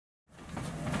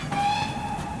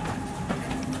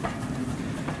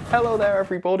Hello there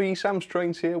everybody, Sam's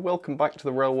Trains here, welcome back to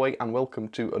the railway and welcome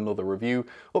to another review.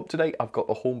 Up to date I've got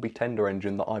a Hornby tender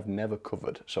engine that I've never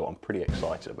covered, so I'm pretty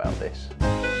excited about this.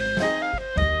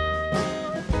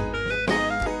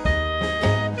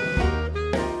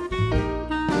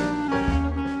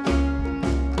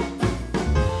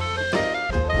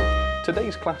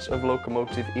 Today's class of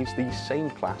locomotive is the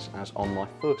same class as on my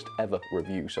first ever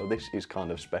review, so this is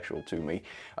kind of special to me.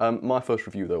 My first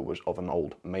review though was of an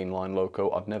old mainline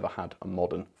loco. I've never had a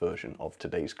modern version of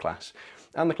today's class.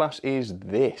 And the class is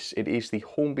this. It is the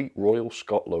Hornby Royal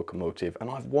Scot locomotive, and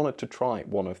I've wanted to try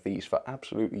one of these for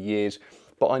absolutely years,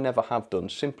 but I never have done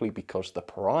simply because the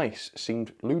price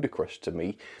seemed ludicrous to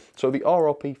me. So the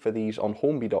RRP for these on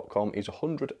Hornby.com is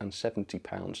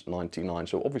 £170.99,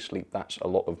 so obviously that's a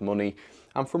lot of money,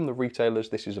 and from the retailers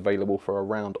this is available for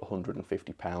around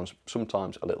 £150,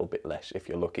 sometimes a little bit less if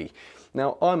you're lucky.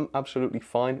 Now I'm absolutely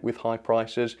fine with high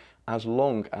prices as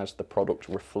long as the product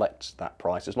reflects that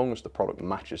price, as long as the product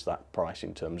matches that price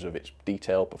in terms of its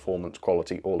detail, performance,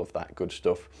 quality, all of that good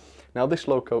stuff. Now this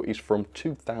loco is from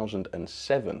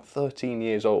 2007, 13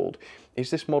 years old.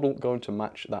 Is this model going to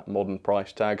match that modern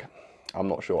price tag? I'm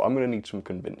not sure. I'm going to need some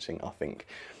convincing, I think.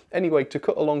 Anyway, to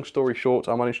cut a long story short,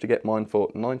 I managed to get mine for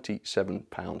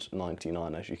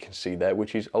 £97.99, as you can see there,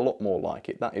 which is a lot more like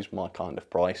it. That is my kind of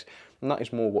price, and that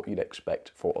is more what you'd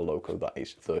expect for a loco that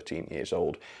is 13 years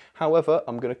old. However,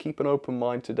 I'm going to keep an open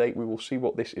mind today. We will see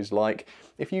what this is like.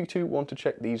 If you too want to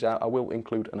check these out, I will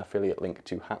include an affiliate link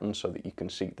to Hatton so that you can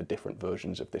see the different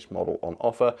versions of this model on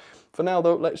offer. For now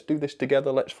though, let's do this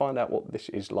together. Let's find out what this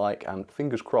is like, and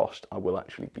fingers crossed, I will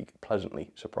actually be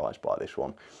pleasantly surprised by this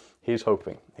one. Here's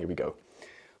hoping. Here we go.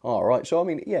 Alright, so I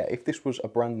mean, yeah, if this was a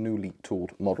brand newly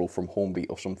tooled model from Hornby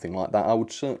or something like that, I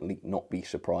would certainly not be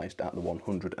surprised at the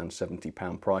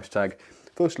 £170 price tag.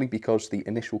 Firstly, because the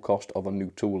initial cost of a new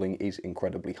tooling is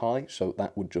incredibly high, so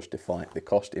that would justify the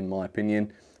cost in my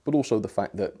opinion. But also the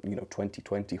fact that, you know,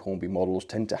 2020 Hornby models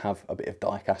tend to have a bit of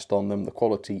die-cast on them. The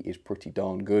quality is pretty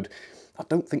darn good. I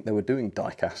don't think they were doing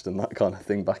die-cast and that kind of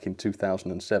thing back in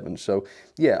 2007. So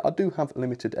yeah, I do have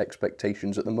limited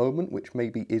expectations at the moment, which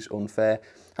maybe is unfair.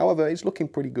 However, it's looking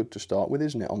pretty good to start with,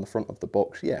 isn't it? On the front of the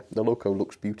box, yeah, the loco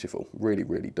looks beautiful. Really,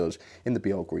 really does. In the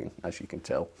BL green, as you can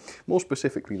tell. More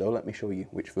specifically though, let me show you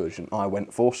which version I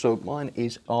went for. So mine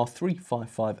is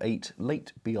R3558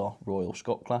 late BR Royal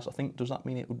Scot class. I think, does that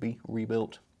mean it would be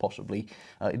rebuilt? Possibly.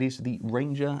 It is the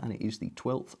Ranger, and it is the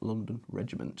 12th London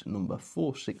Regiment, number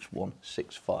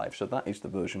 46165. So that is the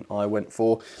version I went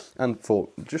for, and for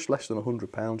just less than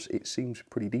 £100, it seems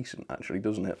pretty decent actually,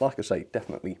 doesn't it? Like I say,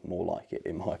 definitely more like it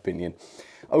in my opinion.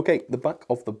 Okay, the back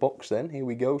of the box then, here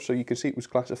we go. So you can see it was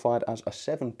classified as a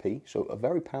 7P, so a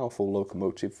very powerful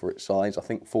locomotive for its size. I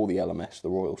think for the LMS, the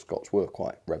Royal Scots were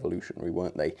quite revolutionary,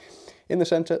 weren't they? In the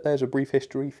centre, there's a brief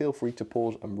history. Feel free to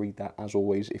pause and read that as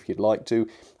always if you'd like to.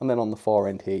 And then on the far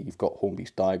end here, you've got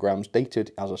Hornby's diagrams,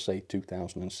 dated, as I say,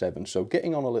 2007. So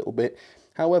getting on a little bit.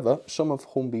 However, some of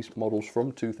Hornby's models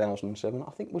from 2007,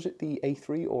 I think, was it the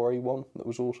A3 or A1 that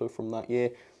was also from that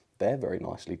year? They're very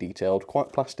nicely detailed,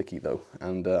 quite plasticky though.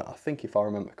 And I think if I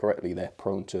remember correctly, they're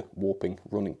prone to warping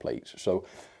running plates. So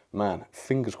man,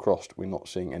 fingers crossed we're not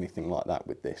seeing anything like that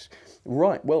with this.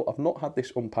 Right, well, I've not had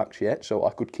this unpacked yet, so I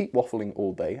could keep waffling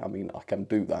all day. I mean, I can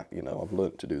do that, you know, I've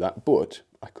learnt to do that, but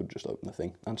I could just open the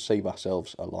thing and save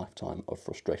ourselves a lifetime of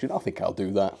frustration. I think I'll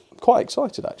do that. Quite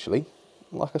excited, actually.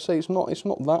 Like I say, it's not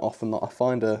that often that I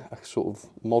find a sort of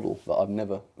model that I've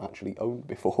never actually owned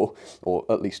before, or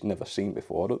at least never seen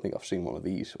before. I don't think I've seen one of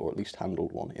these, or at least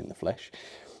handled one in the flesh.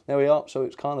 There we are, so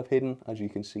it's kind of hidden, as you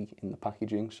can see in the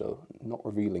packaging, so not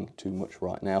revealing too much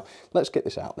right now. Let's get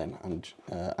this out then and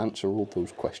answer all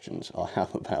those questions I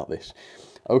have about this.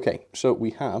 Okay, so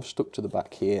we have stuck to the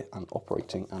back here an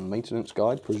operating and maintenance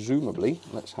guide, presumably.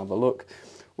 Let's have a look.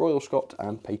 Royal Scot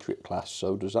and Patriot class,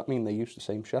 so does that mean they use the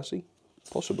same chassis?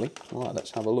 Possibly. All right,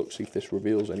 let's have a look, see if this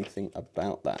reveals anything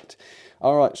about that.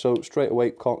 All right, so straight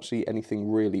away, can't see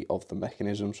anything really of the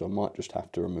mechanism, so I might just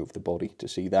have to remove the body to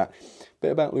see that.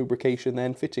 Bit about lubrication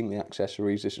then, fitting the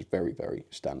accessories. This is very, very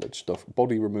standard stuff.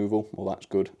 Body removal, well, that's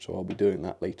good, so I'll be doing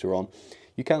that later on.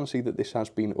 You can see that this has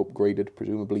been upgraded,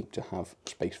 presumably to have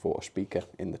space for a speaker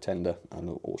in the tender, and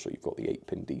also you've got the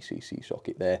 8-pin DCC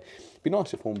socket there. It'd be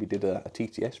nice if Hornby did a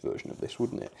TTS version of this,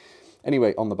 wouldn't it?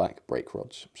 Anyway, on the back, brake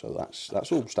rods. So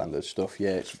that's all standard stuff.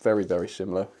 Yeah, it's very, very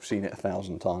similar. We've seen it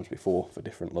 1,000 times before for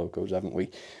different locos, haven't we?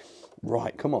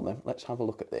 Right, come on then, let's have a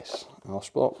look at this. I'll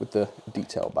start with the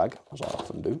detail bag, as I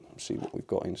often do, see what we've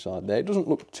got inside there. It doesn't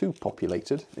look too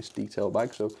populated, this detail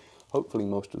bag, so hopefully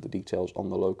most of the details on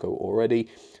the loco already.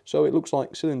 So it looks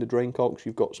like cylinder drain cocks,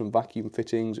 you've got some vacuum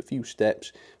fittings, a few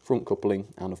steps, front coupling,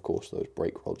 and of course those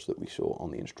brake rods that we saw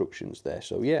on the instructions there.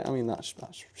 So yeah, I mean that's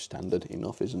standard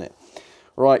enough, isn't it?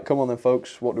 Right, come on then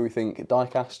folks, what do we think?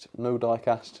 Die-cast, no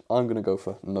die-cast? I'm going to go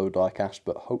for no die-cast,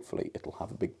 but hopefully it'll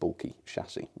have a big bulky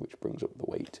chassis, which brings up the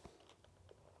weight.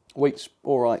 Weight's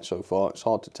alright so far, it's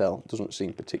hard to tell, it doesn't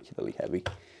seem particularly heavy,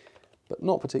 but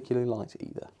not particularly light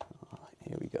either. Alright,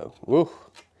 here we go. Whoa.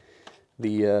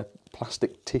 The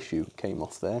plastic tissue came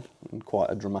off there in quite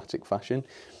a dramatic fashion.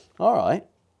 Alright.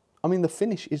 I mean, the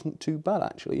finish isn't too bad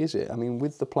actually, is it? I mean,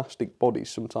 with the plastic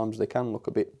bodies, sometimes they can look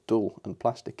a bit dull and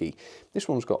plasticky. This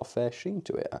one's got a fair sheen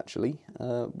to it actually,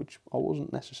 which I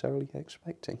wasn't necessarily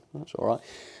expecting. That's all right.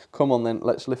 Come on then,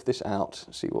 let's lift this out,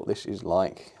 see what this is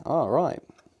like. All right.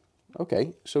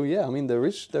 Okay, so yeah, I mean, there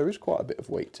is quite a bit of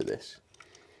weight to this.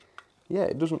 Yeah,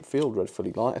 it doesn't feel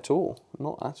dreadfully light at all,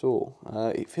 not at all.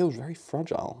 It feels very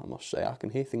fragile, I must say. I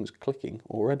can hear things clicking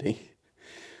already.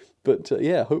 But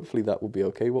yeah, hopefully that will be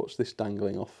okay. What's this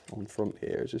dangling off on front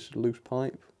here? Is this a loose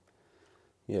pipe?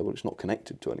 Yeah, well, it's not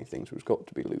connected to anything, so it's got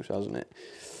to be loose, hasn't it?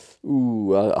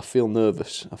 Ooh, I feel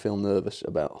nervous. I feel nervous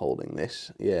about holding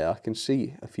this. Yeah, I can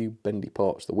see a few bendy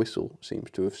parts. The whistle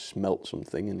seems to have smelt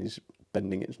something and is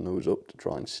bending its nose up to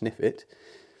try and sniff it.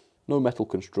 No metal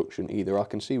construction either. I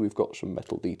can see we've got some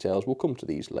metal details. We'll come to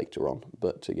these later on.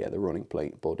 But yeah, the running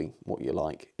plate, body, what you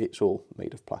like. It's all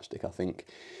made of plastic, I think.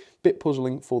 Bit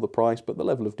puzzling for the price, but the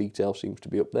level of detail seems to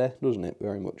be up there, doesn't it?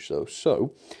 Very much so.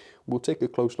 So, we'll take a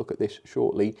close look at this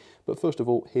shortly, but first of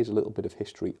all, here's a little bit of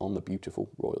history on the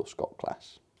beautiful Royal Scot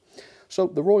class. So,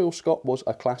 the Royal Scot was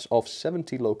a class of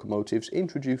 70 locomotives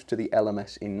introduced to the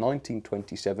LMS in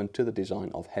 1927 to the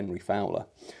design of Henry Fowler.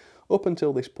 Up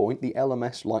until this point, the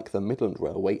LMS, like the Midland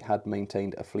Railway, had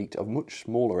maintained a fleet of much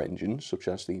smaller engines, such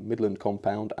as the Midland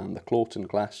Compound and the Claughton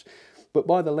class, but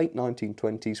by the late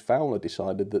 1920s, Fowler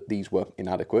decided that these were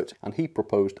inadequate, and he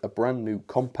proposed a brand new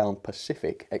Compound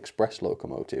Pacific express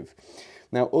locomotive.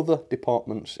 Now, other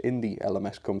departments in the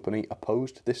LMS company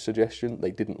opposed this suggestion,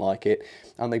 they didn't like it,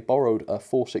 and they borrowed a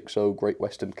 460 Great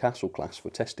Western Castle class for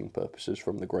testing purposes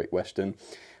from the Great Western,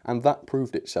 and that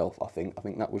proved itself, I think. I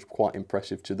think that was quite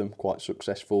impressive to them, quite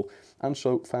successful, and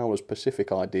so Fowler's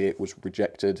Pacific idea was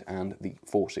rejected, and the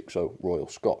 460 Royal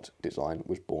Scot design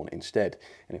was born instead.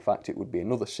 And in fact, it would be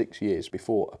another 6 years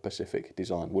before a Pacific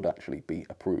design would actually be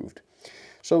approved.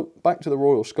 So back to the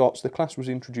Royal Scots, the class was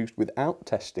introduced without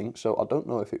testing, so I don't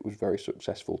know if it was very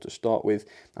successful to start with,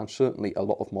 and certainly a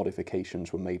lot of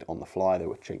modifications were made on the fly. They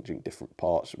were changing different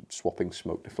parts, swapping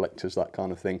smoke deflectors, that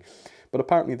kind of thing. But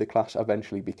apparently the class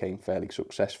eventually became fairly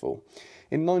successful.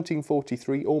 In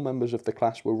 1943, all members of the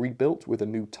class were rebuilt with a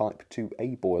new Type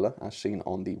 2A boiler, as seen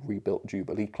on the rebuilt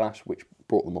Jubilee class, which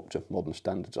brought them up to modern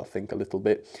standards, I think, a little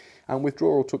bit. And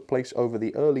withdrawal took place over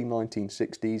the early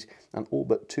 1960s, and all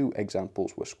but 2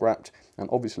 examples were scrapped. And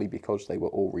obviously, because they were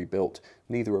all rebuilt,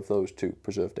 neither of those 2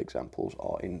 preserved examples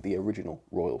are in the original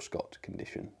Royal Scot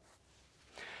condition.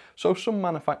 So some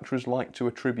manufacturers like to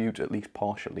attribute, at least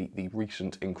partially, the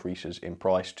recent increases in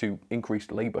price to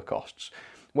increased labour costs.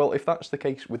 Well, if that's the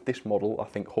case with this model, I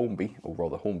think Hornby, or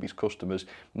rather Hornby's customers,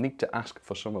 need to ask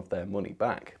for some of their money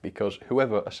back, because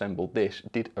whoever assembled this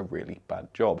did a really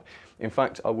bad job. In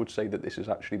fact, I would say that this has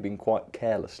actually been quite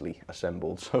carelessly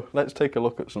assembled. So let's take a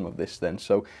look at some of this then.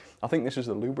 So I think this is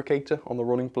the lubricator on the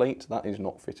running plate. That is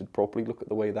not fitted properly. Look at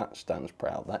the way that stands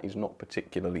proud. That is not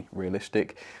particularly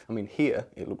realistic. I mean, here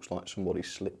it looks like somebody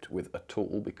slipped with a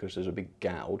tool, because there's a big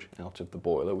gouge out of the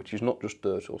boiler, which is not just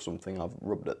dirt or something. I've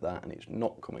rubbed at that and it's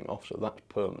not coming off, so that's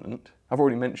permanent. I've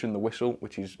already mentioned the whistle,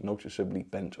 which is noticeably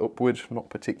bent upwards, not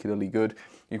particularly good.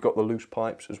 You've got the loose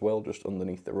pipes as well, just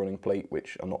underneath the running plate,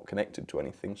 which are not connected to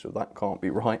anything, so that can't be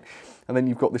right. And then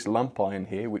you've got this lamp iron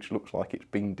here, which looks like it's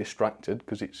been distracted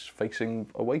because it's facing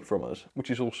away from us, which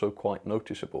is also quite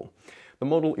noticeable. The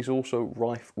model is also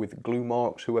rife with glue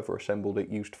marks. Whoever assembled it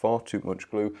used far too much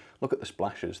glue. Look at the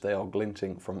splashes, they are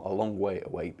glinting from a long way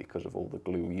away because of all the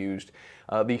glue used.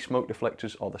 The smoke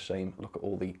deflectors are the same. Look at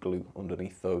all the glue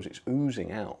underneath those. It's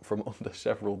oozing out from under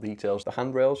several details. The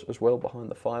handrails as well behind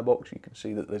the firebox, you can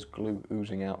see that there's glue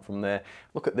oozing out from there.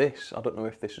 Look at this. I don't know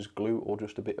if this is glue or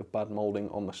just a bit of bad moulding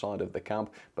on the side of the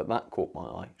cab, but that caught my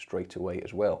eye straight away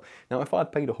as well. Now, if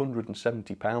I'd paid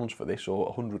 £170 for this, or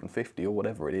 150 or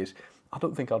whatever it is, I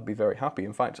don't think I'd be very happy.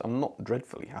 In fact, I'm not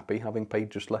dreadfully happy, having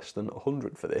paid just less than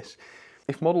 100 for this.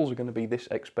 If models are going to be this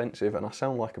expensive, and I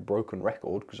sound like a broken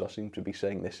record because I seem to be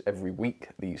saying this every week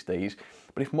these days,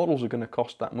 but if models are going to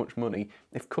cost that much money,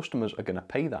 if customers are going to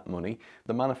pay that money,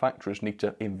 the manufacturers need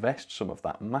to invest some of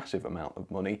that massive amount of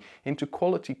money into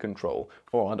quality control,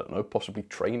 or I don't know, possibly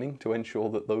training to ensure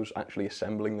that those actually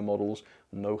assembling the models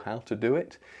know how to do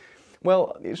it.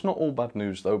 Well, it's not all bad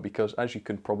news though, because as you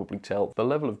can probably tell, the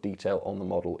level of detail on the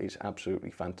model is absolutely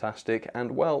fantastic,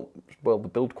 and well, the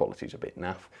build quality is a bit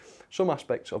naff. Some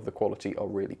aspects of the quality are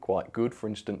really quite good. For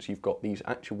instance, you've got these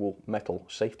actual metal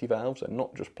safety valves and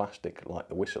not just plastic like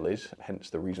the whistle is, hence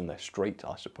the reason they're straight,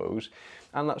 I suppose.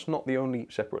 And that's not the only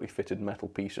separately fitted metal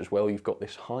piece as well. You've got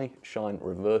this high shine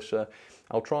reverser.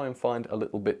 I'll try and find a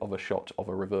little bit of a shot of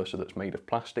a reverser that's made of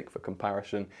plastic for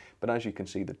comparison, but as you can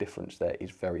see, the difference there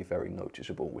is very, very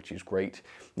noticeable, which is great.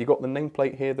 You've got the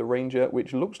nameplate here, the Ranger,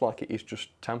 which looks like it is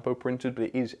just tampo printed, but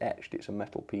it is etched. It's a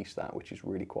metal piece, that, which is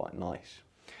really quite nice.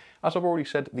 As I've already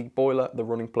said, the boiler, the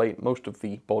running plate, most of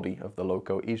the body of the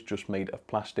loco is just made of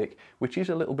plastic, which is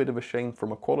a little bit of a shame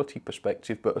from a quality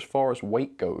perspective, but as far as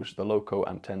weight goes, the loco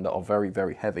and tender are very,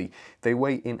 very heavy. They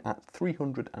weigh in at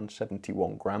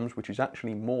 371 grams, which is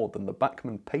actually more than the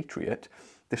Bachmann Patriot,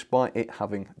 despite it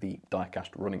having the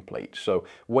die-cast running plate. So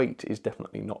weight is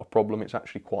definitely not a problem. It's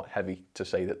actually quite heavy to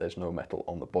say that there's no metal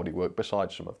on the bodywork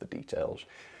besides some of the details.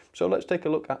 So let's take a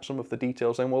look at some of the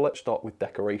details then. Well, let's start with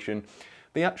decoration.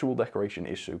 The actual decoration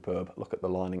is superb. Look at the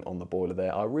lining on the boiler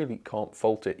there. I really can't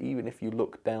fault it. Even if you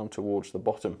look down towards the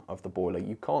bottom of the boiler,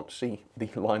 you can't see the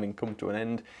lining come to an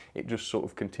end. It just sort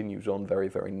of continues on very,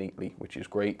 very neatly, which is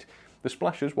great. The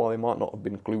splashers, while they might not have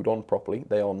been glued on properly,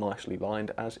 they are nicely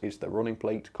lined, as is the running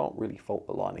plate. Can't really fault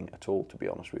the lining at all, to be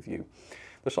honest with you.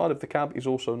 The side of the cab is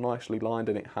also nicely lined,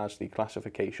 and it has the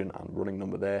classification and running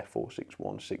number there,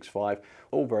 46165,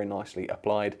 all very nicely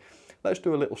applied. Let's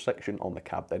do a little section on the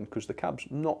cab then, because the cab's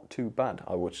not too bad,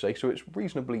 I would say. So it's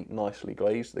reasonably nicely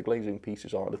glazed. The glazing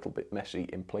pieces are a little bit messy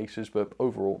in places, but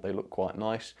overall they look quite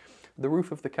nice. The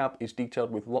roof of the cab is detailed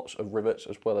with lots of rivets,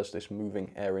 as well as this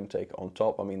moving air intake on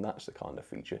top. I mean, that's the kind of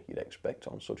feature you'd expect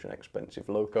on such an expensive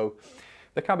loco.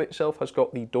 The cab itself has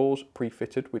got the doors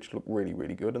pre-fitted, which look really,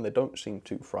 really good, and they don't seem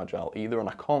too fragile either, and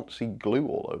I can't see glue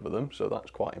all over them, so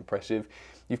that's quite impressive.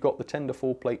 You've got the tender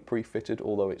full plate pre-fitted,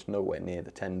 although it's nowhere near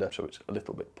the tender, so it's a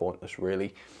little bit pointless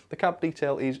really. The cab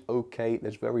detail is okay.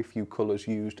 There's very few colours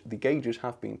used. The gauges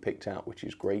have been picked out, which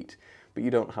is great, but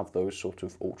you don't have those sort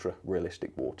of ultra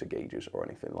realistic water gauges or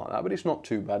anything like that. But it's not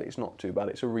too bad, it's not too bad.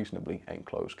 It's a reasonably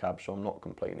enclosed cab, so I'm not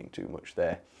complaining too much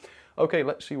there. Okay,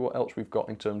 let's see what else we've got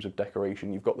in terms of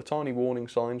decoration. You've got the tiny warning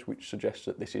signs, which suggests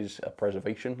that this is a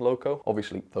preservation loco.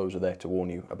 Obviously, those are there to warn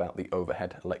you about the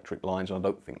overhead electric lines. I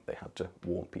don't think they had to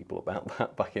warn people about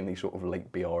that back in the sort of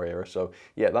late BR era. So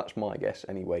yeah, that's my guess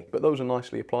anyway. But those are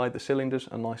nicely applied. The cylinders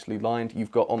are nicely lined. You've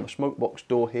got on the smoke box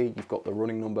door here, you've got the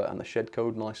running number and the shed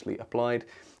code nicely applied.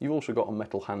 You've also got a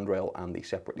metal handrail and the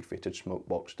separately fitted smoke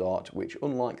box dart, which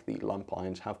unlike the lamp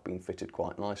irons have been fitted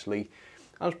quite nicely.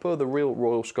 As per the real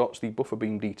Royal Scots, the buffer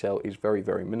beam detail is very,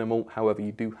 very minimal. However,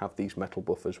 you do have these metal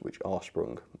buffers which are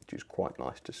sprung, which is quite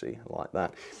nice to see. I like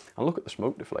that. And look at the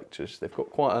smoke deflectors. They've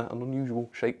got quite an unusual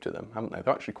shape to them, haven't they?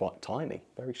 They're actually quite tiny,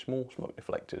 very small smoke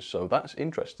deflectors. So that's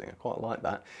interesting. I quite like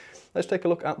that. Let's take a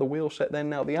look at the wheel set then.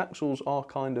 Now, the axles are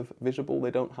kind of visible.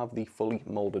 They don't have the fully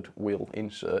moulded wheel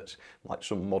inserts like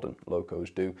some modern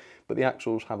locos do, but the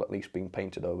axles have at least been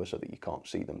painted over so that you can't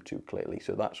see them too clearly.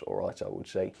 So that's all right, I would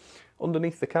say.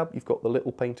 Underneath the cab, you've got the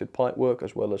little painted pipework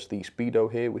as well as the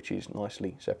speedo here, which is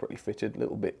nicely separately fitted, a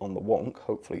little bit on the wonk.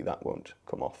 Hopefully that won't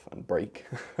come off and break.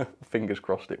 Fingers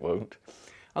crossed it won't.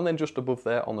 And then just above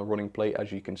there on the running plate,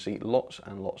 as you can see, lots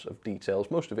and lots of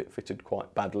details, most of it fitted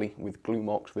quite badly with glue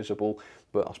marks visible,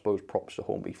 but I suppose props to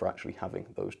Hornby for actually having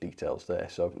those details there.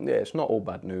 So yeah, it's not all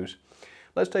bad news.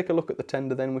 Let's take a look at the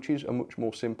tender then, which is a much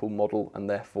more simple model, and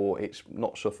therefore it's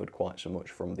not suffered quite so much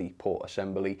from the poor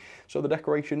assembly. So the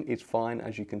decoration is fine.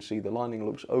 As you can see, the lining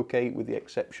looks okay, with the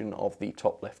exception of the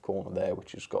top left corner there,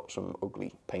 which has got some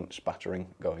ugly paint spattering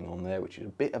going on there, which is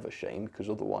a bit of a shame because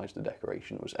otherwise the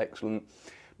decoration was excellent.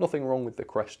 Nothing wrong with the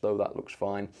crest though, that looks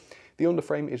fine. The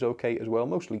underframe is okay as well,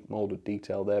 mostly moulded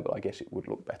detail there, but I guess it would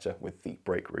look better with the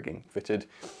brake rigging fitted.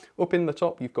 Up in the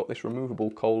top, you've got this removable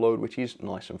coal load, which is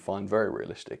nice and fine, very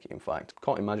realistic in fact.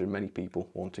 Can't imagine many people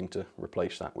wanting to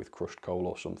replace that with crushed coal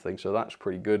or something, so that's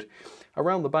pretty good.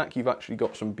 Around the back, you've actually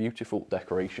got some beautiful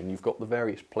decoration. You've got the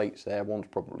various plates there. One's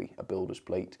probably a builder's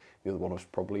plate, the other one is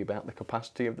probably about the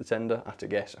capacity of the tender, at a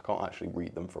guess. I can't actually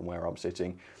read them from where I'm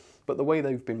sitting. but the way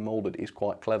they've been moulded is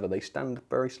quite clever. They stand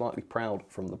very slightly proud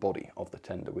from the body of the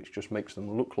tender, which just makes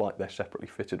them look like they're separately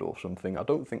fitted or something. I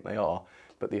don't think they are,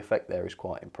 but the effect there is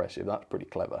quite impressive. That's pretty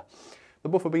clever. The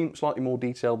buffer beam, slightly more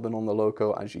detailed than on the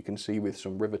Loco, as you can see, with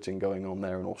some riveting going on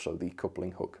there and also the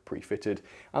coupling hook pre-fitted.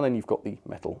 And then you've got the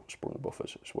metal sprung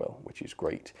buffers as well, which is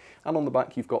great. And on the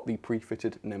back, you've got the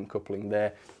pre-fitted NEM coupling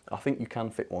there. I think you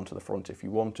can fit one to the front if you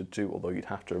wanted to, although you'd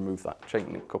have to remove that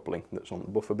chain link coupling that's on the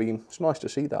buffer beam. It's nice to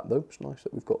see that though. It's nice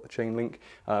that we've got the chain link.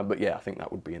 But yeah, I think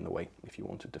that would be in the way if you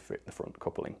wanted to fit the front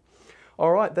coupling.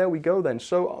 All right, there we go then.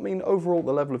 So, I mean, overall,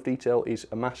 the level of detail is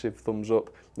a massive thumbs up.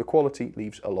 The quality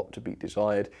leaves a lot to be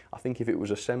desired. I think if it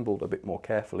was assembled a bit more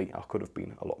carefully, I could have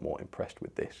been a lot more impressed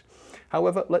with this.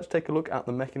 However, let's take a look at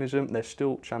the mechanism. There's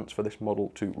still chance for this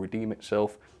model to redeem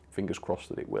itself. Fingers crossed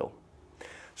that it will.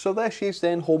 So there she is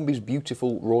then, Hornby's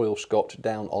beautiful Royal Scot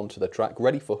down onto the track,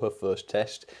 ready for her first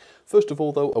test. First of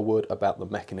all though, a word about the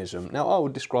mechanism. Now I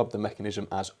would describe the mechanism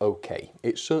as okay.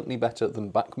 It's certainly better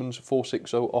than Bachmann's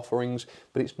 460 offerings,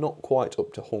 but it's not quite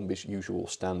up to Hornby's usual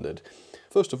standard.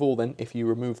 First of all then, if you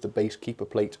remove the base keeper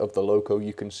plate of the Loco,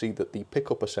 you can see that the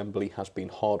pickup assembly has been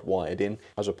hardwired in,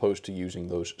 as opposed to using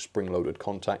those spring-loaded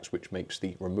contacts, which makes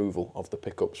the removal of the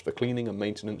pickups for cleaning and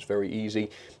maintenance very easy.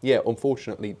 Yeah,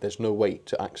 unfortunately, there's no way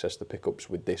to access the pickups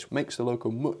with this. Makes the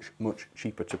Loco much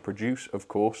cheaper to produce, of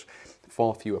course.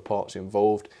 Far fewer parts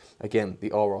involved. Again,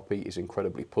 the RRP is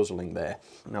incredibly puzzling there.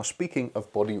 Now, speaking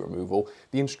of body removal,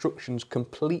 the instructions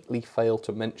completely fail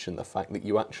to mention the fact that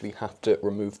you actually have to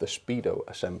remove the speedo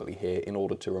assembly here in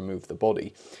order to remove the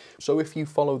body. So if you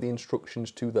follow the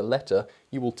instructions to the letter,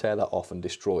 you will tear that off and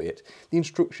destroy it. The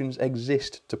instructions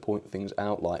exist to point things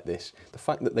out like this. The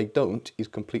fact that they don't is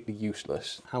completely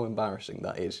useless. How embarrassing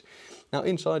that is. Now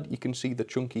inside you can see the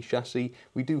chunky chassis.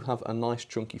 We do have a nice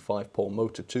chunky 5-pole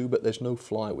motor too, but there's no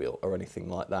flywheel or anything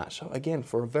like that. So again,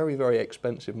 for a very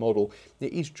expensive model,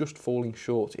 it is just falling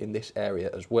short in this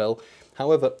area as well.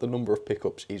 However, the number of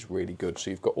pickups is really good. So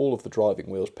you've got all of the driving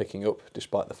wheels picking up,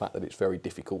 despite the fact that it's very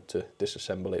difficult to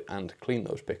disassemble it and clean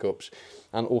those pickups.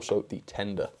 And also the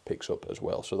tender picks up as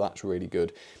well, so that's really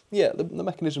good. Yeah, the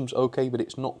mechanism's okay, but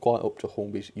it's not quite up to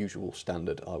Hornby's usual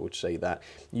standard, I would say that.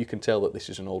 You can tell that this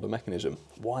is an older mechanism.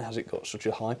 Why has it got such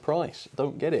a high price?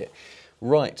 Don't get it.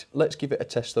 Right, let's give it a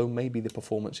test though. Maybe the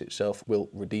performance itself will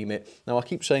redeem it. Now I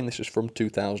keep saying this is from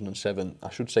 2007. I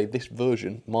should say this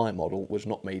version, my model, was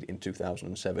not made in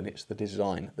 2007. It's the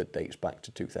design that dates back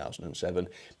to 2007.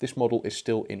 This model is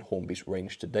still in Hornby's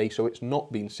range today, so it's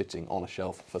not been sitting on a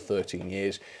shelf for 13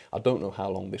 years. I don't know how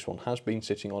long this one has been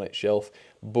sitting on its shelf,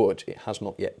 but it has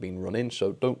not yet been run in,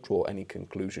 so don't draw any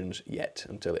conclusions yet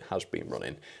until it has been run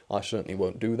in. I certainly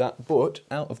won't do that, but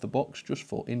out of the box, just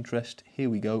for interest, here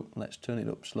we go. Let's turn it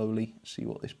up slowly, see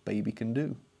what this baby can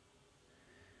do.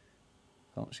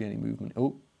 Can't see any movement.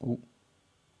 Oh,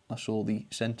 I saw the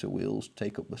centre wheels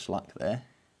take up the slack there.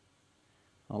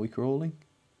 Are we crawling?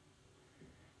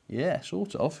 Yeah,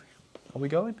 sort of. Are we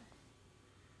going?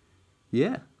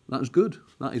 Yeah, that's good.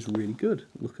 That is really good.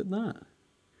 Look at that.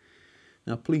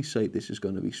 Now please say this is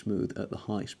going to be smooth at the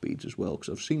high speeds as well, because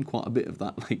I've seen quite a bit of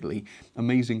that lately.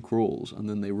 Amazing crawls, and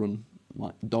then they run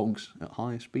like dogs at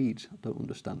higher speeds. I don't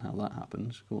understand how that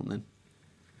happens. Go on then.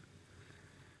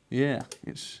 Yeah,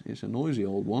 it's a noisy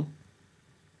old one.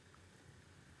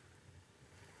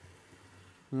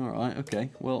 Alright, okay,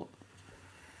 well,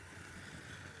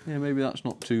 yeah, maybe that's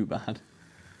not too bad.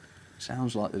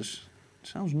 Sounds like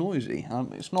sounds noisy.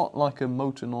 It's not like a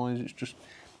motor noise, it's just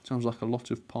sounds like a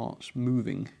lot of parts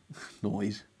moving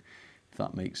noise, if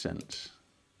that makes sense.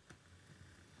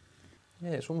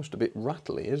 Yeah, it's almost a bit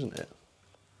rattly, isn't it?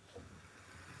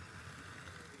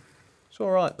 It's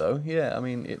alright though, yeah, I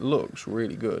mean, it looks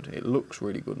really good. It looks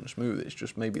really good and smooth. It's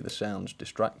just maybe the sound's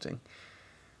distracting.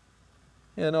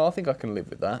 Yeah, no, I think I can live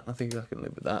with that. I think I can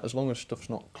live with that, as long as stuff's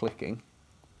not clicking.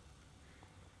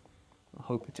 I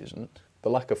hope it isn't. The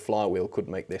lack of flywheel could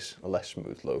make this a less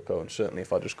smooth Loco, and certainly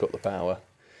if I just cut the power.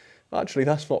 Actually,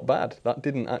 that's not bad. That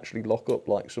didn't actually lock up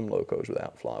like some Locos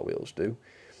without flywheels do,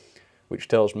 which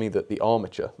tells me that the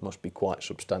armature must be quite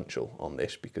substantial on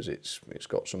this, because it's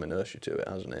got some inertia to it,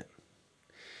 hasn't it?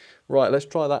 Right, let's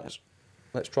try that.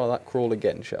 Let's try that crawl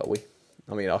again, shall we?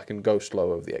 I mean, I can go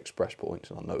slow over the express points,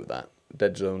 and I know that.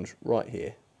 Dead zone's right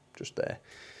here, just there.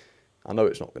 I know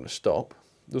it's not going to stop.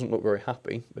 It doesn't look very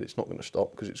happy, but it's not going to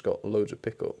stop because it's got loads of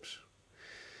pickups.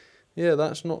 Yeah,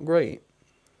 that's not great.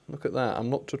 Look at that. I'm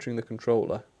not touching the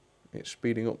controller. It's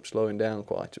speeding up, slowing down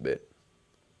quite a bit.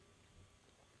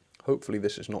 Hopefully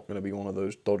this is not going to be one of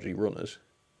those dodgy runners.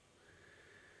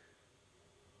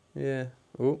 Yeah.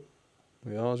 Oh,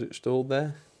 we are. Is it stalled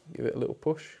there? Give it a little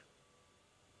push.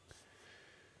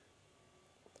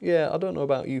 yeah, I don't know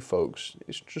about you folks,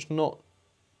 it's just not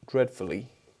dreadfully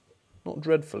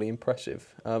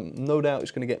impressive. No doubt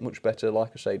it's going to get much better.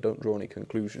 Like I say, don't draw any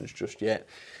conclusions just yet.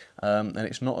 And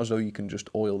it's not as though you can just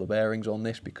oil the bearings on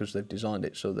this, because they've designed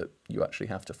it so that you actually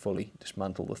have to fully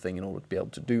dismantle the thing in order to be able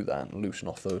to do that and loosen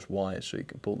off those wires so you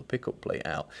can pull the pickup plate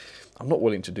out. I'm not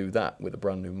willing to do that with a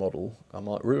brand new model. I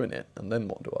might ruin it, and then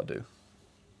what do I do?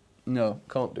 No,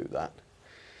 can't do that.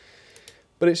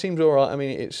 But it seems alright. I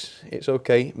mean, it's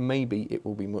okay. Maybe it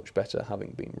will be much better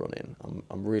having been run in.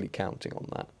 I'm really counting on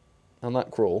that. And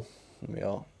that crawl, here we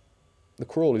are. The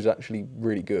crawl is actually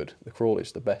really good. The crawl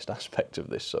is the best aspect of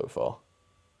this so far.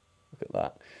 Look at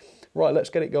that. Right,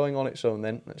 let's get it going on its own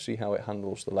then. Let's see how it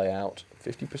handles the layout.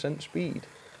 50% speed.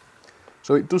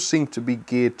 So it does seem to be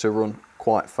geared to run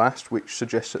quite fast, which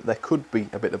suggests that there could be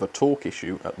a bit of a torque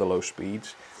issue at the low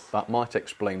speeds. That might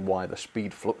explain why the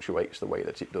speed fluctuates the way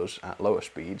that it does at lower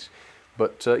speeds.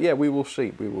 But yeah, we will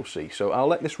see, we will see. So I'll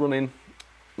let this run in,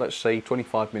 let's say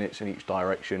 25 minutes in each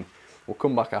direction. We'll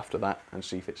come back after that and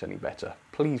see if it's any better.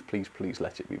 Please, please, please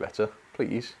let it be better,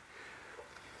 please.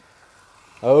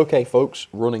 Okay folks,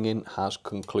 running in has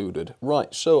concluded.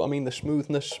 Right, so I mean the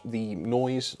smoothness, the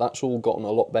noise, that's all gotten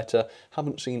a lot better.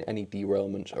 Haven't seen any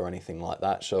derailments or anything like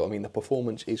that, so I mean the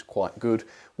performance is quite good.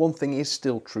 One thing is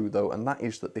still true though, and that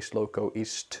is that this loco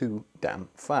is too damn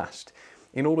fast.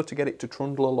 In order to get it to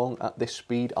trundle along at this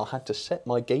speed, I had to set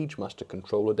my Gauge Master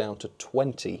controller down to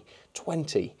 20.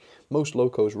 20! Most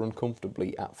locos run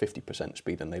comfortably at 50%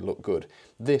 speed and they look good.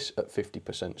 This at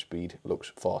 50% speed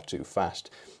looks far too fast.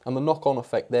 And the knock-on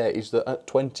effect there is that at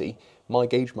 20, my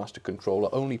Gauge Master controller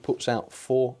only puts out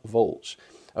 4 volts.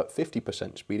 At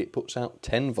 50% speed it puts out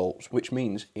 10 volts, which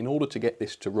means in order to get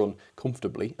this to run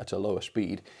comfortably at a lower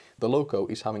speed, the loco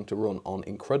is having to run on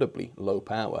incredibly low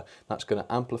power. That's going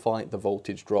to amplify the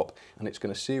voltage drop, and it's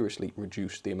going to seriously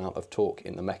reduce the amount of torque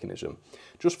in the mechanism.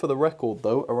 Just for the record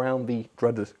though, around the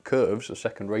dreaded curves, the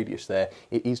second radius there,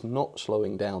 it is not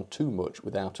slowing down too much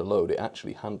without a load. It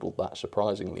actually handled that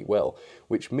surprisingly well,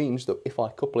 which means that if I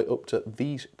couple it up to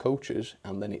these coaches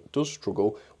and then it does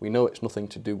struggle, we know it's nothing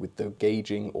to do with the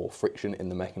gauging or friction in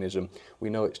the mechanism.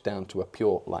 We know it's down to a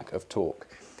pure lack of torque.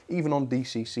 Even on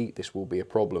DCC this will be a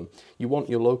problem. You want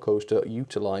your locos to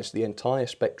utilise the entire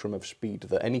spectrum of speed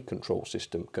that any control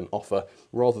system can offer,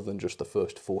 rather than just the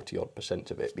first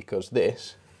 40% of it, because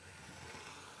this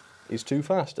is too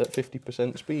fast at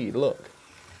 50% speed. Look,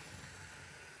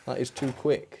 that is too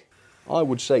quick. I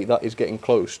would say that is getting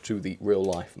close to the real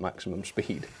life maximum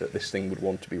speed that this thing would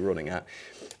want to be running at.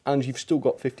 And you've still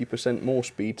got 50% more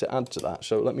speed to add to that.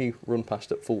 So let me run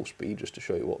past at full speed just to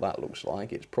show you what that looks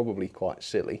like. It's probably quite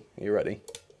silly. Are you ready?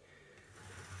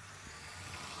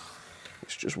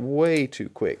 It's just way too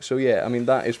quick. So yeah, I mean,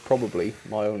 that is probably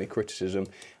my only criticism,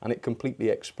 and it completely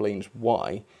explains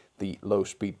why the low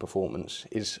speed performance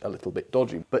is a little bit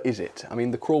dodgy. But is it? I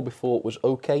mean, the crawl before was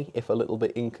okay, if a little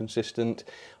bit inconsistent.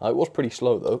 It was pretty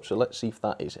slow though, so let's see if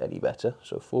that is any better.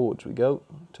 So forwards we go,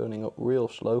 turning up real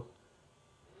slow.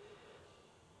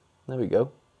 There we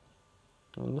go.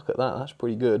 And look at that, that's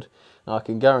pretty good. Now I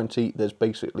can guarantee there's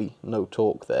basically no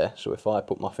torque there, so if I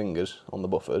put my fingers on the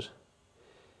buffers,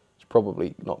 it's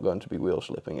probably not going to be wheel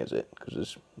slipping, is it? Because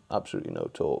there's absolutely no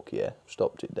torque. Yeah,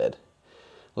 stopped it dead.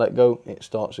 Let go, it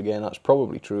starts again. That's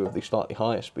probably true of the slightly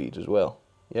higher speeds as well.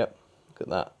 Yep, look at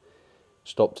that.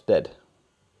 Stopped dead.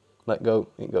 Let go,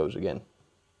 it goes again.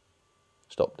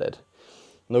 Stopped dead.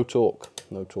 No torque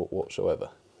whatsoever.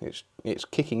 It's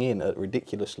kicking in at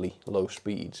ridiculously low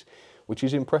speeds, which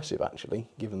is impressive actually,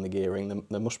 given the gearing.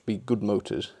 There must be good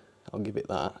motors, I'll give it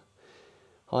that.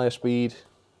 Higher speed,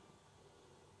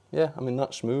 yeah, I mean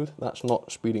that's smooth. That's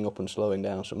not speeding up and slowing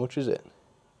down so much, is it?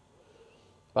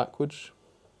 Backwards.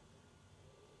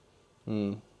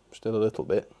 Still a little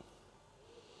bit.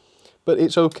 But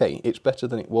it's okay, it's better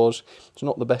than it was. It's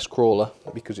not the best crawler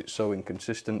because it's so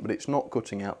inconsistent, but it's not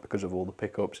cutting out because of all the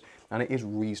pickups, and it is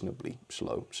reasonably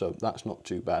slow, so that's not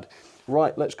too bad.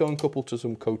 Right, let's go and couple to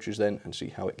some coaches then and see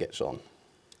how it gets on.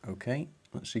 Okay,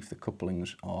 let's see if the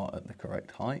couplings are at the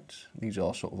correct height. These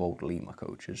are sort of old Lima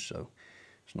coaches, so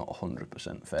it's not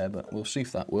 100% fair, but we'll see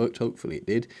if that worked. Hopefully it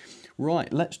did.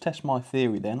 Right, let's test my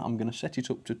theory then. I'm going to set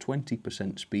it up to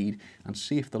 20% speed and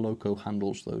see if the loco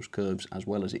handles those curves as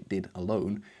well as it did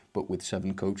alone, but with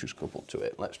 7 coaches coupled to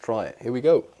it. Let's try it. Here we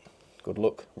go. Good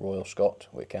luck, Royal Scot.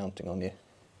 We're counting on you.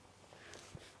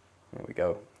 There we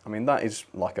go. I mean, that is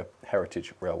like a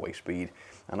heritage railway speed,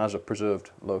 and as a preserved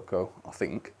loco, I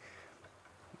think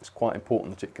it's quite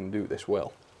important that it can do this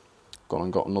well. Gone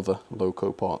and got another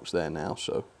loco parks there now,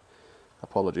 so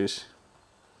apologies.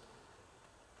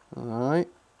 Alright.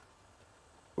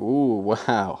 Ooh,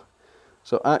 wow.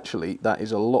 So actually that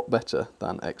is a lot better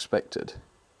than expected.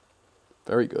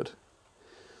 Very good.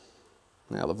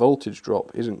 Now the voltage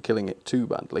drop isn't killing it too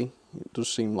badly. It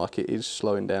does seem like it is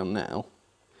slowing down now,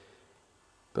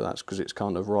 but that's because it's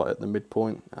kind of right at the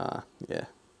midpoint. Yeah.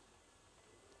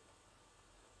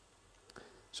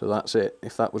 So that's it.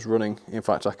 If that was running, in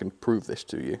fact I can prove this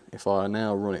to you. If I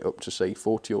now run it up to say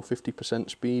 40 or 50%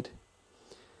 speed,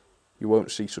 you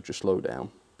won't see such a slowdown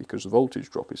because the voltage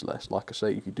drop is less. Like I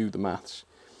say, if you do the maths,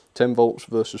 10 volts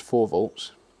versus 4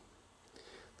 volts,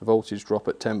 the voltage drop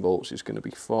at 10 volts is going to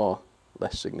be far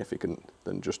less significant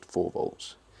than just 4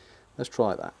 volts. Let's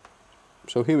try that.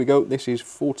 So here we go, this is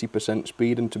 40%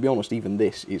 speed, and to be honest even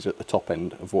this is at the top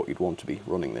end of what you'd want to be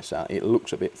running this at. It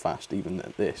looks a bit fast even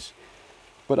at this,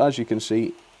 but as you can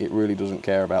see it really doesn't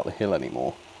care about the hill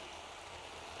anymore.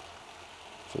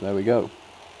 So there we go.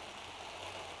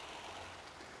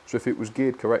 So if it was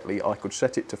geared correctly I could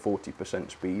set it to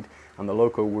 40% speed and the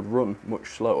loco would run much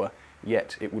slower,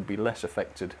 yet it would be less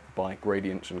affected by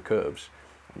gradients and curves.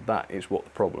 That is what the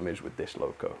problem is with this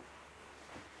loco.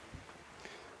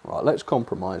 Right, let's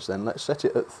compromise then. Let's set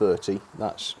it at 30.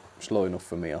 That's slow enough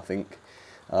for me, I think.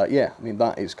 Yeah, I mean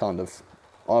that is kind of,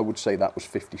 I would say that was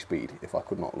 50 speed if I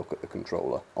could not look at the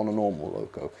controller on a normal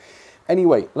loco.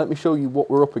 Anyway, let me show you what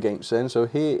we're up against then. So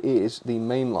here is the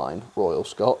mainline Royal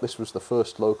Scot. This was the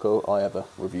first loco I ever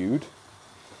reviewed.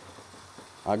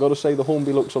 I got to say the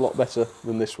Hornby looks a lot better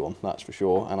than this one, that's for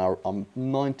sure, and I'm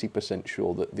 90%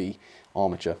 sure that the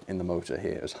armature in the motor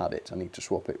here has had it. I need to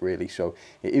swap it really, so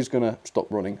it is going to stop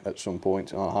running at some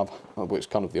point, and I'll have, well, it's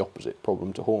kind of the opposite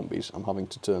problem to Hornby's. I'm having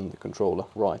to turn the controller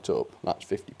right up. That's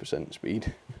 50%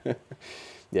 speed. Yeah,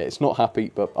 it's not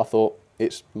happy, but I thought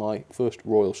it's my first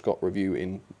Royal Scot review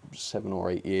in 7 or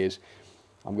 8 years.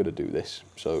 I'm going to do this,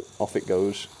 so off it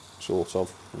goes, sort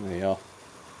of, and there you are.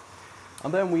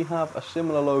 And then we have a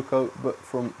similar loco, but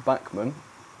from Bachmann,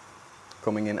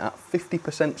 coming in at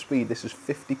 50% speed. This is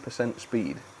 50%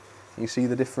 speed. Can you see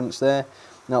the difference there?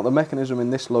 Now the mechanism in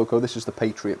this loco, this is the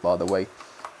Patriot by the way,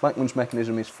 Bachmann's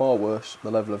mechanism is far worse, the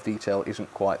level of detail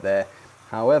isn't quite there.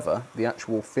 However, the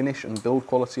actual finish and build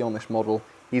quality on this model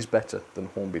is better than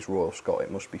Hornby's Royal Scot,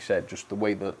 it must be said. Just the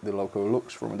way that the loco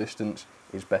looks from a distance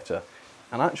is better.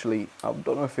 And actually, I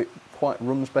don't know if it quite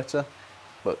runs better,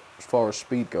 but as far as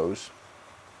speed goes,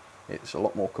 it's a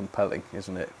lot more compelling,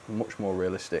 isn't it? Much more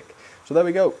realistic. So there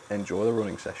we go, enjoy the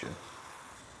running session.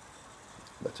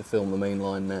 Better film the main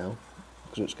line now,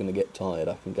 because it's going to get tired,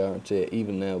 I can guarantee it.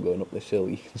 Even now going up this hill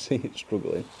you can see it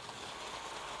struggling.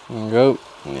 There we go.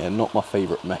 Yeah, not my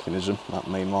favourite mechanism, that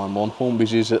mainline one.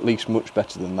 Hornby's is at least much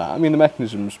better than that. I mean the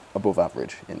mechanism's above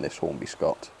average in this Hornby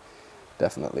Scot,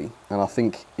 definitely. And I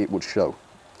think it would show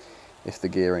if the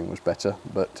gearing was better,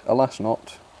 but alas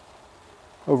not.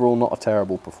 Overall, not a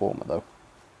terrible performer though.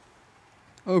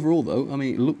 Overall though, I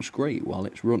mean, it looks great while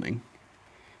it's running.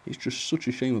 It's just such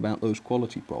a shame about those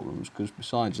quality problems, because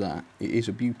besides that, it is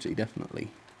a beauty, definitely.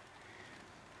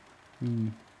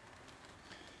 There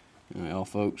we are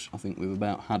folks, I think we've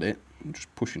about had it. I'm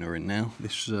just pushing her in now,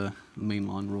 this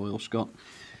mainline Royal Scot.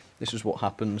 This is what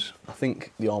happens. I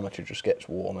think the armature just gets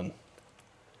warm and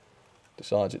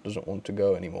decides it doesn't want to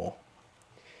go anymore.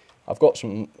 I've got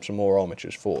some more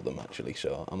armatures for them actually,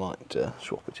 so I might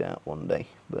swap it out one day.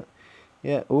 But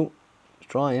yeah, oh, it's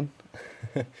trying.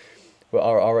 But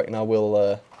I reckon I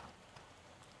will.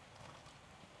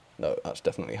 No, that's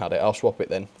definitely had it. I'll swap it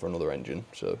then for another engine.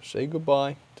 So say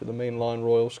goodbye to the mainline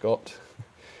Royal Scot,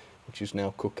 which is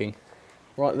now cooking.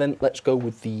 Right then, let's go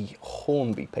with the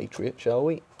Hornby Patriot, shall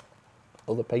we?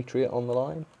 Other Patriot on the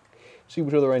line. See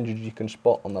which other engines you can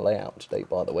spot on the layout today,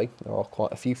 by the way. There are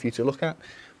quite a few for you to look at.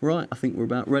 Right, I think we're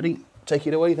about ready. Take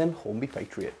it away then, Hornby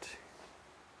Patriot.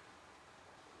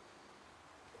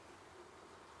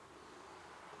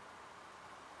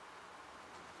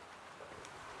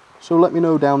 So let me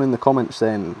know down in the comments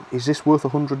then, is this worth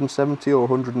 170 or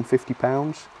 150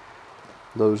 pounds?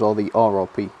 Those are the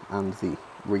RRP and the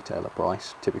retailer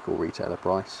price, typical retailer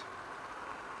price.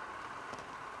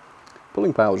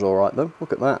 Pulling power's alright though,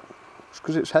 look at that. It's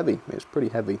because it's heavy, it's pretty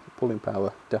heavy. Pulling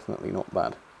power, definitely not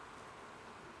bad.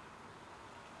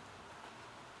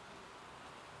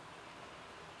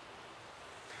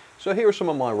 So here are some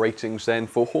of my ratings then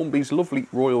for Hornby's lovely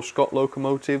Royal Scot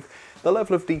locomotive. The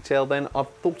level of detail then, I've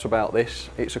thought about this,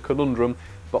 it's a conundrum,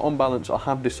 but on balance I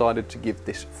have decided to give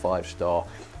this 5-star.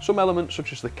 Some elements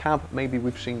such as the cab, maybe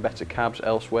we've seen better cabs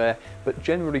elsewhere, but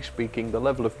generally speaking the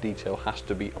level of detail has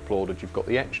to be applauded. You've got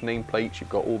the etched nameplates, you've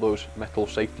got all those metal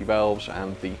safety valves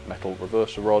and the metal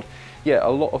reverser rod. Yeah, a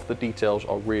lot of the details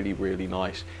are really, really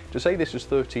nice. To say this is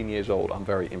 13 years old, I'm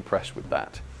very impressed with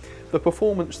that. The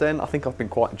performance then, I think I've been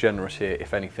quite generous here,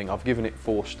 if anything. I've given it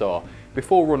 4-star.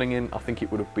 Before running in, I think it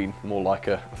would have been more like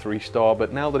a 3-star,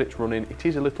 but now that it's running, it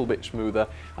is a little bit smoother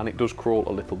and it does crawl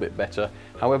a little bit better.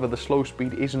 However, the slow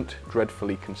speed isn't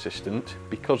dreadfully consistent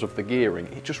because of the gearing.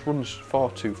 It just runs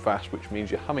far too fast, which means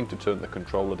you're having to turn the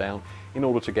controller down in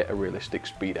order to get a realistic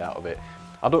speed out of it.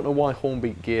 I don't know why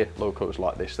Hornby gear locos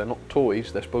like this. They're not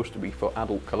toys, they're supposed to be for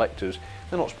adult collectors.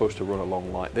 They're not supposed to run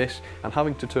along like this, and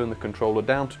having to turn the controller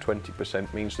down to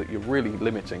 20% means that you're really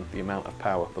limiting the amount of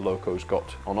power the loco's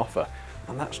got on offer.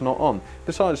 And that's not on.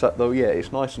 Besides that though, yeah,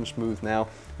 it's nice and smooth now,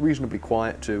 reasonably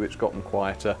quiet too, it's gotten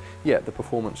quieter. Yeah, the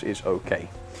performance is okay.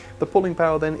 The pulling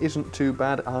power then isn't too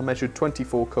bad. I measured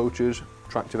 24 coaches,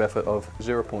 tractive effort of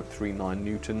 0.39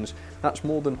 newtons. That's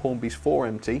more than Hornby's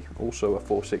 4MT, also a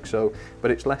 460,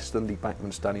 but it's less than the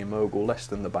Bachmann Stanier Mogul, less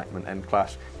than the Bachmann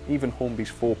N-Class. Even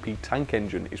Hornby's 4P tank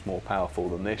engine is more powerful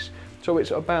than this. So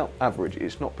it's about average.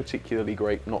 It's not particularly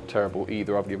great, not terrible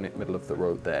either. I've given it middle of the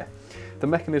road there. The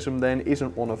mechanism then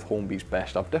isn't one of Hornby's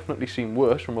best. I've definitely seen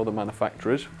worse from other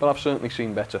manufacturers, but I've certainly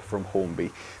seen better from Hornby.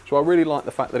 So I really like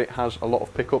the fact that it has a lot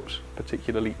of pickups,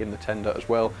 particularly in the tender as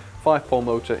well. 5-pole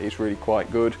motor is really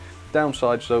quite good.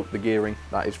 Downsides though, the gearing,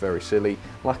 that is very silly.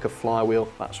 Lack of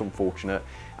flywheel, that's unfortunate.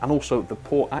 And also the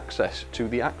poor access to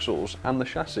the axles and the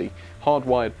chassis.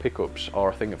 Hardwired pickups are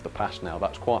a thing of the past now.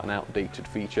 That's quite an outdated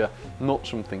feature, not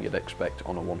something you'd expect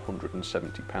on a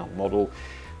 £170 model.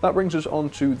 That brings us on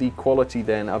to the quality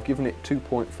then. I've given it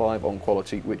 2.5 on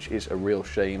quality, which is a real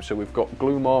shame. So we've got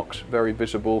glue marks, very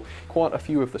visible. Quite a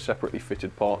few of the separately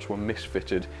fitted parts were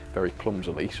misfitted very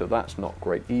clumsily, so that's not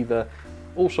great either.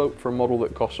 Also, for a model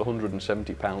that costs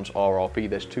 £170 RRP,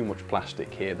 there's too much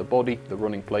plastic here. The body, the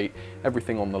running plate,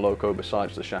 everything on the loco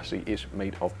besides the chassis is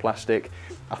made of plastic.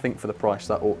 I think for the price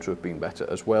that ought to have been better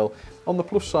as well. On the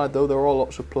plus side though, there are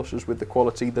lots of pluses with the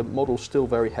quality. The model's still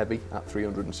very heavy at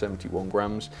 371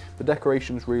 grams. The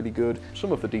decoration's really good.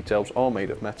 Some of the details are made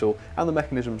of metal and the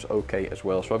mechanism's okay as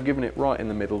well. So I've given it right in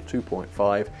the middle,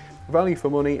 2.5. Value for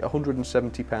money,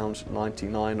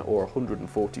 £170.99 or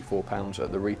 £144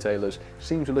 at the retailers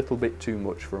seems a little bit too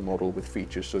much for a model with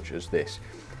features such as this.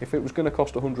 If it was going to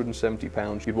cost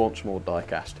 £170, you'd want some more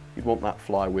die-cast, you'd want that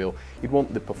flywheel, you'd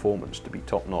want the performance to be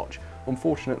top-notch.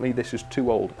 Unfortunately, this is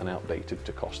too old and outdated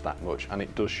to cost that much, and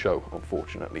it does show,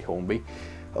 unfortunately, Hornby.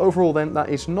 Overall then, that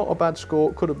is not a bad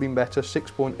score, could have been better,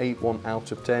 6.81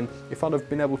 out of 10. If I'd have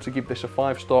been able to give this a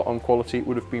 5-star on quality, it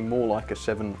would have been more like a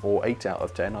 7 or 8 out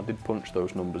of 10. I did punch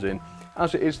those numbers in.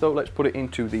 As it is though, let's put it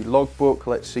into the logbook.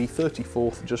 Let's see,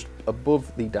 34th, just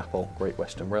above the Dapol Great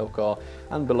Western Railcar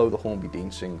and below the Hornby Dean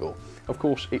single. Of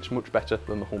course, it's much better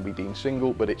than the Hornby Dean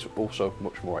single, but it's also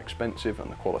much more expensive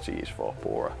and the quality is far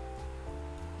poorer.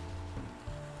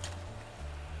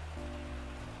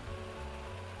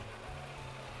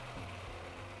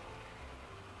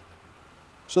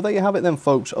 So there you have it then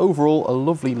folks, overall a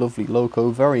lovely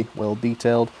loco, very well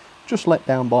detailed, just let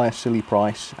down by a silly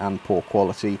price and poor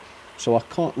quality. So I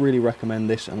can't really recommend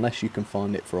this unless you can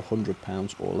find it for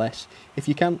 £100 or less. If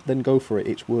you can, then go for it,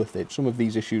 it's worth it. Some of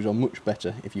these issues are much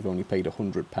better if you've only paid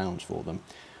 £100 for them.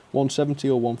 170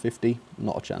 or 150,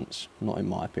 not a chance, not in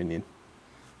my opinion.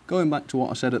 Going back to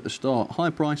what I said at the start, high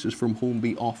prices from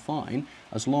Hornby are fine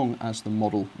as long as the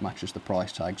model matches the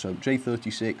price tag. So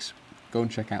J36, go and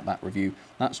check out that review.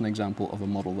 That's an example of a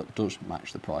model that does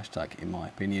match the price tag in my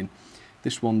opinion.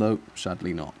 This one though,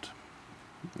 sadly not.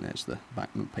 And there's the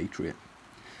Bachmann Patriot.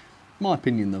 My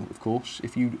opinion though, of course,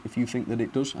 if you think that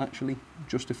it does actually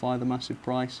justify the massive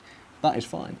price, that is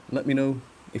fine. Let me know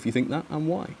if you think that and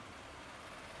why.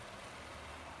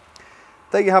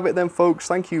 There you have it then folks,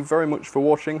 thank you very much for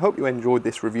watching. Hope you enjoyed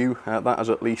this review. That has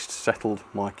at least settled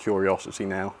my curiosity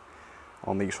now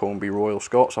on these Hornby Royal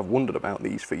Scots. I've wondered about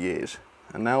these for years,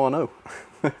 and now I know.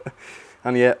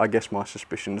 And yeah, I guess my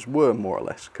suspicions were more or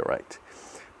less correct.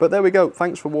 But there we go,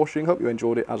 thanks for watching, hope you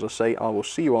enjoyed it. As I say, I will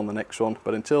see you on the next one,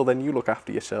 but until then, you look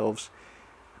after yourselves,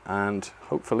 and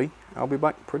hopefully I'll be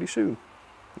back pretty soon.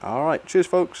 Alright, cheers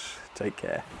folks, take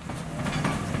care.